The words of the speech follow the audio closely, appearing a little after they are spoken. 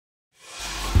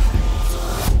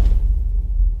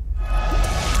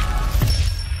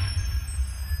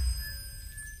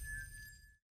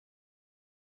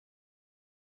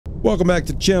Welcome back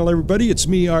to the channel, everybody. It's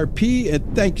me, RP,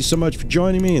 and thank you so much for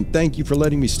joining me, and thank you for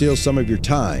letting me steal some of your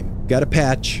time. Got a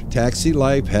patch. Taxi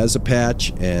Life has a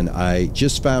patch, and I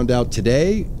just found out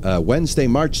today, Wednesday,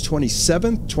 March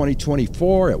 27th,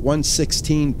 2024 at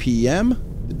 1:16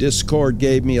 p.m. The Discord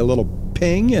gave me a little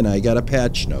ping, and I got a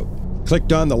patch note.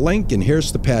 Clicked on the link, and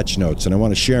here's the patch notes, and I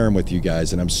want to share them with you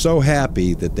guys. And I'm so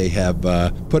happy that they have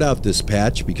put out this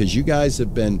patch, because you guys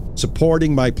have been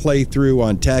supporting my playthrough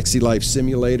on Taxi Life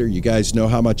Simulator. You guys know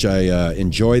how much I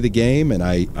enjoy the game, and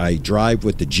I drive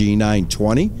with the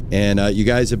G920. And you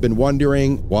guys have been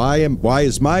wondering, why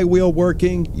is my wheel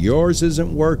working? Yours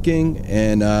isn't working.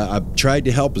 And I've tried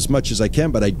to help as much as I can,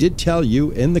 but I did tell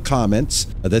you in the comments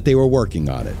that they were working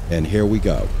on it. And here we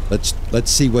go.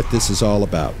 Let's see what this is all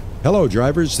about. Hello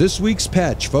drivers, this week's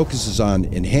patch focuses on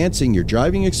enhancing your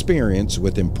driving experience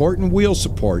with important wheel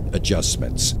support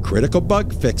adjustments, critical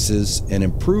bug fixes, and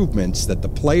improvements that the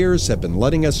players have been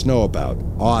letting us know about.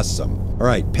 Awesome. All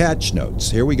right, patch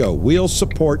notes. Here we go. Wheel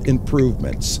support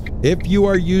improvements. If you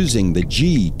are using the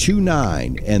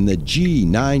G29 and the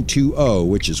G920,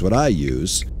 which is what I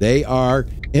use, they are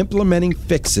implementing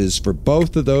fixes for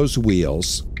both of those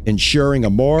wheels, ensuring a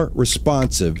more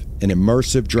responsive and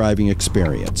immersive driving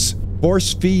experience.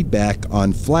 Force feedback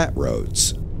on flat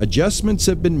roads. Adjustments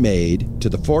have been made to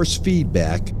the force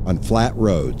feedback on flat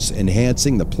roads,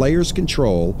 enhancing the player's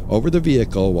control over the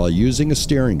vehicle while using a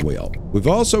steering wheel. We've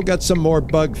also got some more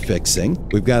bug fixing.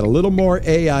 We've got a little more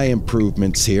AI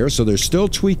improvements here, so they're still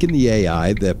tweaking the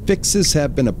AI. The fixes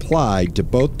have been applied to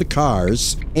both the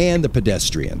cars and the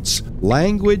pedestrians.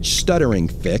 Language stuttering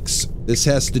fix. This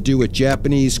has to do with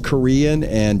Japanese, Korean,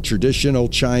 and traditional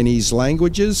Chinese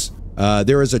languages.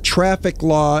 There is a traffic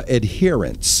law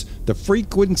adherence. The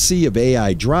frequency of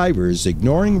AI drivers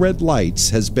ignoring red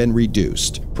lights has been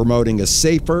reduced, promoting a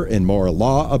safer and more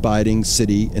law-abiding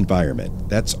city environment.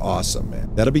 That's awesome,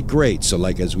 man. That'll be great. So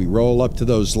like as we roll up to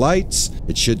those lights,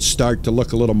 it should start to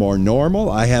look a little more normal.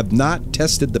 I have not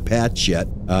tested the patch yet.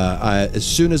 As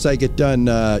soon as I get done,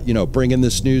 bringing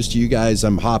this news to you guys,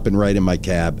 I'm hopping right in my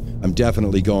cab. I'm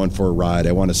definitely going for a ride.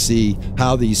 I want to see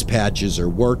how these patches are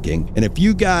working. And if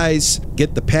you guys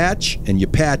get the patch and you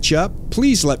patch up,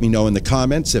 please let me know in the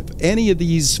comments if any of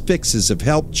these fixes have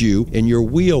helped you in your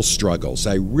wheel struggles.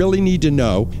 I really need to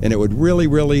know, and it would really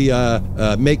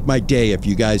make my day if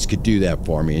you guys could do that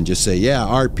for me and just say, yeah,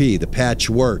 RP, the patch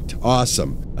worked.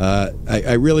 Awesome.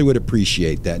 I really would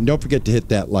appreciate that. And don't forget to hit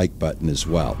that like button as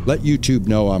well. Let YouTube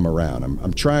know I'm around.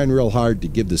 I'm trying real hard to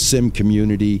give the sim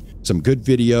community some good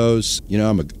videos. You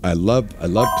know, I love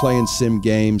playing sim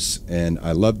games, and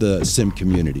I love the sim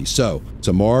community. So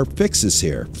some more fixes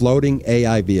here. Floating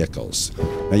AI vehicles.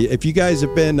 Now, if you guys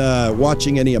have been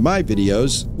watching any of my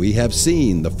videos, we have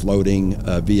seen the floating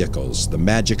vehicles, the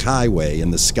magic highway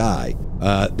in the sky.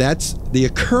 That's the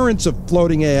occurrence of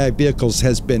floating AI vehicles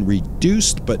has been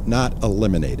reduced but not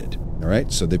eliminated. All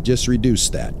right, so they've just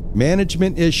reduced that.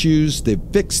 Management issues, they've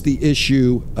fixed the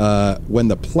issue when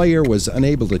the player was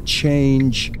unable to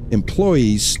change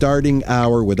employees starting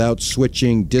hour without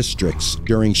switching districts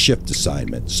during shift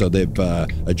assignment. So they've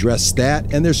addressed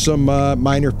that, and there's some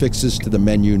minor fixes to the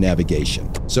menu navigation.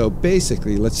 So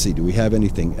basically, let's see, do we have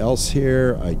anything else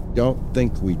here? I don't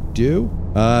think we do.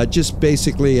 Just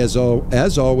basically, as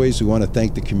always, we want to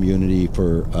thank the community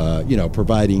for,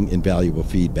 providing invaluable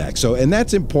feedback. So, and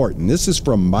that's important. This is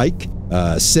from Mike,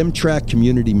 SimTrack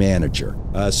Community Manager.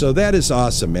 So that is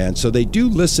awesome, man. So they do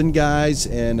listen, guys,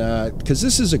 and because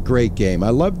this is a great game. I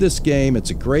love this game. It's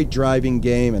a great driving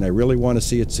game, and I really want to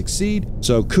see it succeed.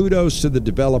 So kudos to the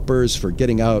developers for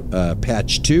getting out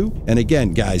patch 2. And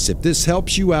again, guys, if this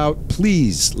helps you out,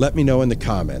 please let me know in the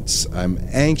comments. I'm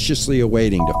anxiously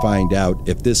awaiting to find out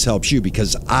if this helps you,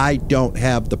 because I don't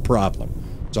have the problem.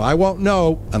 So I won't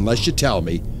know unless you tell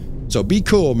me. So be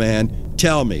cool, man.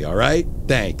 Tell me, all right?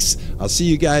 Thanks. I'll see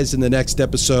you guys in the next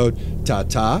episode.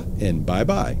 Ta-ta and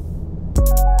bye-bye.